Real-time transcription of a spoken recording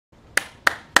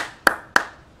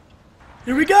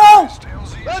Here we go!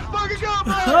 Let's fucking go,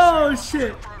 bro! Oh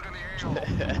shit!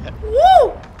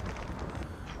 Woo!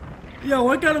 Yo,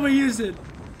 what gun am I using?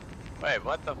 Wait,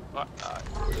 what the fuck?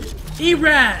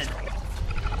 E-Rad!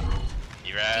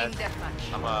 E-Rad?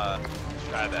 I'm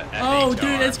try that. Oh,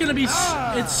 dude, it's gonna be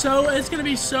it's gonna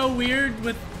be so weird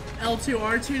with L2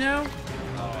 R2 now.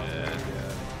 Oh yeah.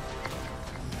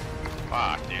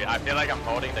 Fuck, dude. I feel like I'm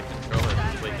holding the controller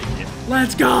completely.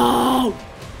 Let's go!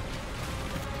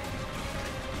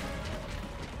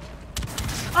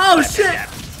 Oh shit!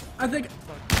 I think.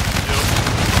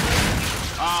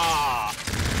 Ah!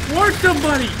 Work them,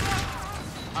 buddy!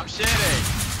 I'm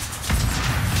shitting!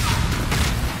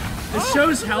 It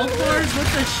shows health bars? What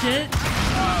the shit?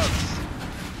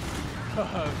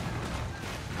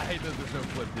 I hate that there's no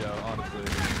flip, yo, honestly.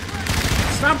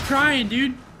 Stop crying,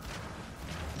 dude.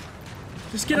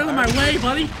 Just get out of my way,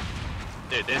 buddy.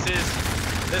 Dude, this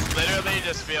literally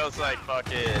just feels like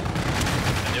fucking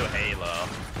a new Halo.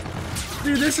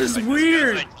 Dude, this is Like,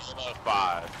 weird. This feels like Halo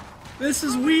 5. This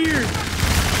is weird.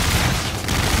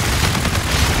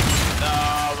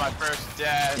 No, my first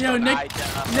death. Yo, Nick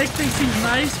thinks he's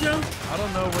nice, yo. I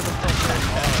don't know where the fuck they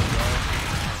are, bro.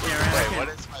 Yeah, right. Wait, what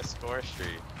is my score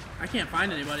streak? I can't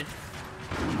find anybody.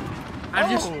 I've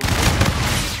just...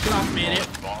 Get off me, idiot.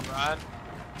 Ball run?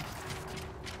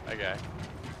 Okay.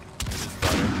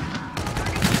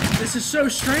 This is so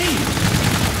strange.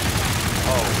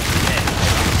 Oh, shit.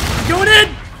 I'm going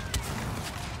in!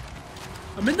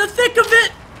 I'm in the thick of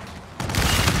it!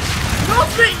 Get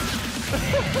off me!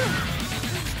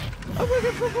 I'm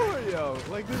looking for more, yo.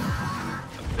 Like this. A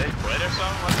big quit or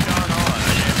something? What's going on?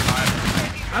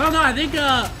 I don't know, I think,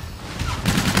 I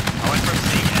went from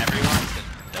seeing everyone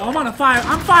to... Oh, I'm on a 5.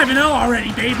 I'm 5-0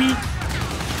 already, baby.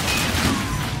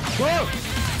 Whoa!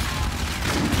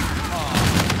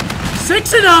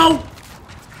 6-0!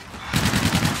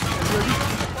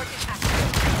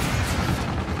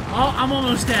 Oh, I'm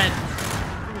almost dead.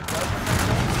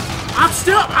 I'm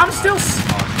still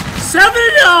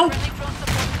 7-0!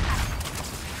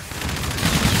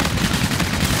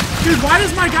 Dude, why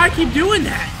does my guy keep doing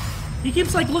that? He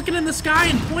keeps like looking in the sky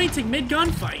and pointing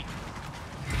mid-gunfight.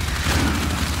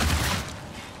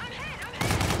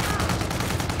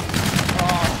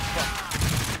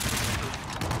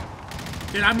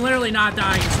 Dude, I'm literally not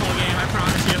dying this whole game, I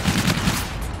promise you.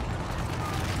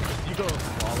 You go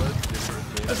flawless,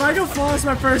 different game. If I go flawless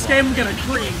my first game, I'm gonna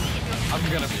cream. I'm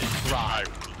gonna be Try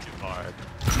too hard.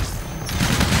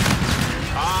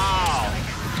 Oh!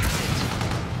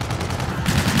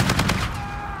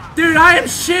 Dude, I am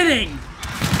shitting!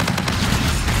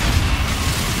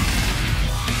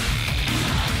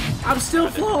 I'm still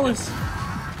flawless.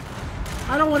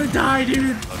 I don't want to die,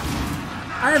 dude.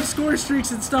 I have score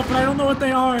streaks and stuff, but I don't know what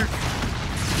they are.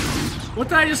 What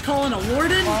did I just call in, a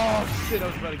warden? Oh shit, I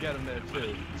was about to get him there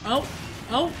too. Oh,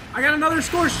 I got another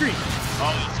score streak.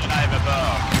 Oh, shit, I have a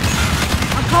bow.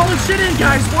 I'm calling shit in,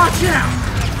 guys. Watch out.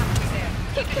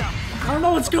 I don't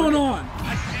know what's going on.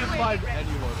 I can't find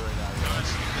anyone right now, guys.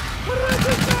 What did I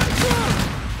just die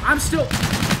from? I'm still...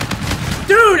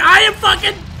 Dude, I am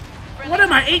fucking... What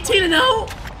am I, 18-0?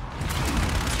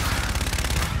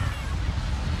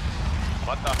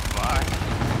 What the fuck?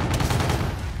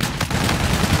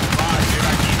 Fuck, dude,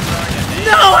 I keep throwing it.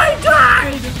 No, I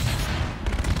died!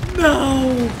 No!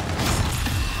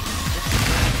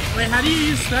 Wait, how do you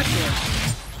use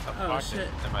specialist? Oh, shit.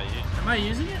 Am I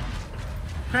using it?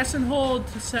 Press and hold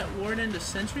to set warden to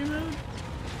sentry mode?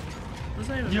 What's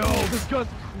that even Yo, mean? this gun's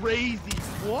crazy.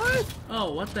 What?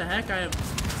 Oh, what the heck? I have...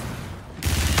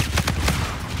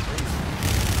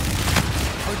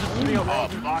 I was just shooting Oh,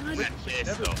 up. fuck, that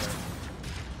pistol.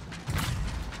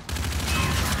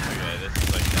 Okay, this is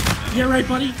like... Yeah, right,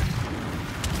 buddy?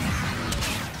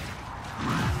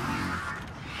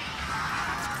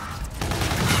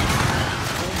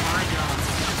 Oh my god.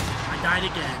 I died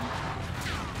again.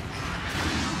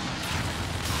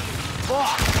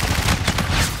 Fuck!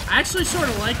 I actually sort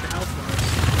of like the health bars.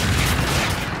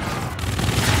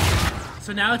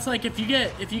 So now it's like if you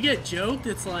get joked,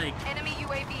 it's like, Enemy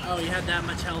UAV. oh, you had that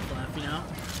much health left, you know?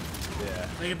 Yeah.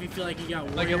 Like if you feel like you got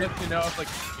Like it warrior. lets you know if like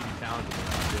you can be talented or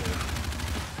not, too.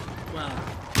 Well,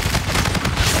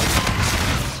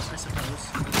 I suppose.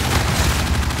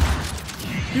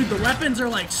 Dude, the weapons are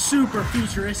like super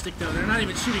futuristic though. They're not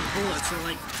even shooting bullets. They're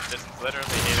like, This is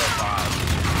literally Halo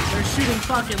 5. they're shooting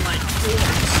fucking like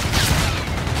orbs.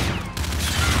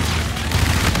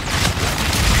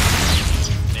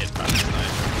 Need a fucking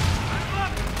sniper.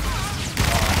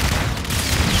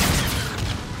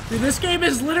 Dude, this game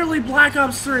is literally Black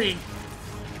Ops 3.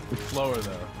 It's slower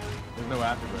though. There's no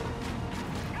afterburn.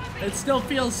 It still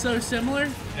feels so similar.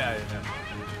 Yeah, yeah.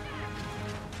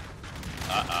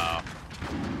 Uh-oh.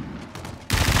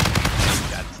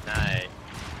 That's nice.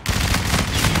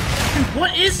 Dude,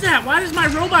 what is that? Why does my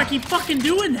robot keep fucking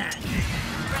doing that?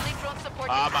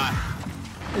 Oh my.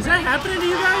 Is that happening to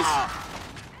you guys?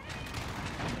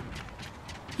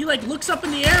 He like looks up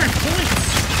in the air and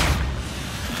points.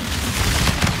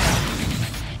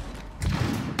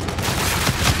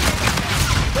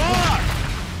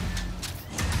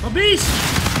 A beast!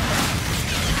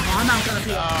 Oh, I'm not gonna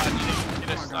be. Oh,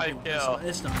 get a snipe kill.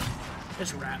 It's done.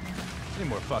 It's a wrap. Need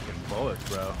more fucking bullets,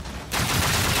 bro.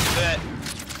 Shit.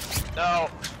 No.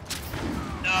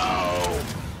 No.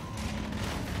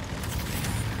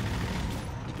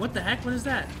 What the heck? What is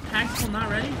that? Tactical not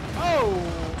ready? Oh!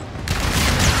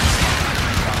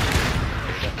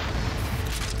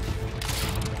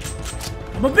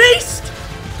 I'm a beast!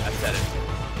 I said it.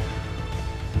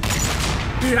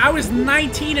 Dude, I was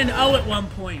 19 and 0 at one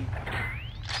point.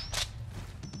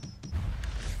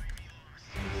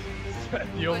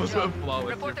 You almost went flawless.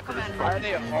 Report to command. Why are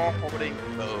they all holding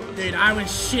those? Dude, I was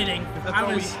shitting. That's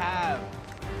all we have.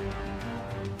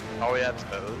 All we have is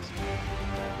those.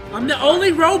 I'm the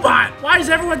only robot! Why is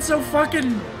everyone so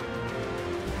fucking...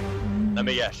 Let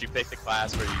me guess, you picked the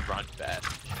class where you run fast.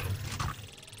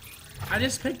 I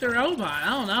just picked the robot, I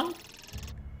don't know.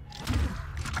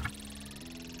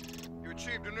 You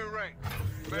achieved a new rank.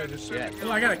 Yeah, just yet.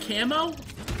 Oh, I got a camo?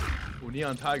 Ooh,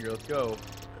 Neon Tiger, let's go.